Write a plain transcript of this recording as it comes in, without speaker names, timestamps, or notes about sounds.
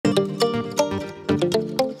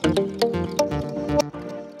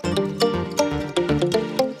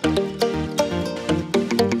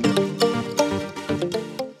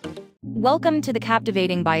Welcome to the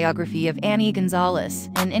captivating biography of Annie Gonzalez,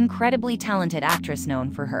 an incredibly talented actress known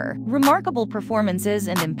for her remarkable performances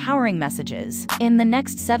and empowering messages. In the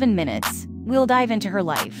next 7 minutes, we'll dive into her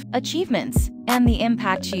life, achievements, and the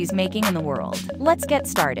impact she's making in the world. Let's get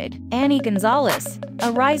started. Annie Gonzalez,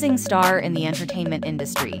 a rising star in the entertainment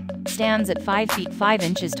industry, stands at 5 feet 5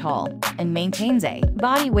 inches tall and maintains a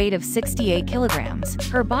body weight of 68 kilograms.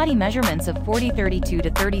 Her body measurements of 32 to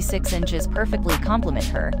 36 inches perfectly complement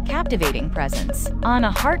her captivating presence. On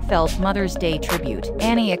a heartfelt Mother's Day tribute,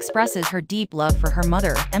 Annie expresses her deep love for her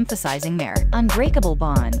mother, emphasizing their unbreakable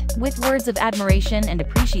bond. With words of admiration and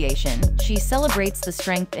appreciation, she celebrates the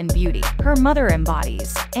strength and beauty her mother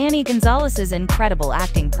embodies. Annie Gonzalez's incredible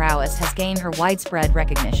acting prowess has gained her widespread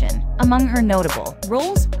recognition. Among her notable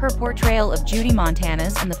roles, her portrayal of Judy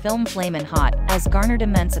Montana's in the film Flamin' Hot has garnered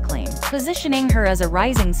immense acclaim, positioning her as a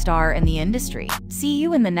rising star in the industry. See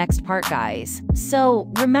you in the next part, guys.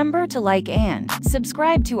 So, remember to like and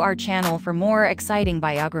subscribe to our channel for more exciting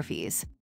biographies.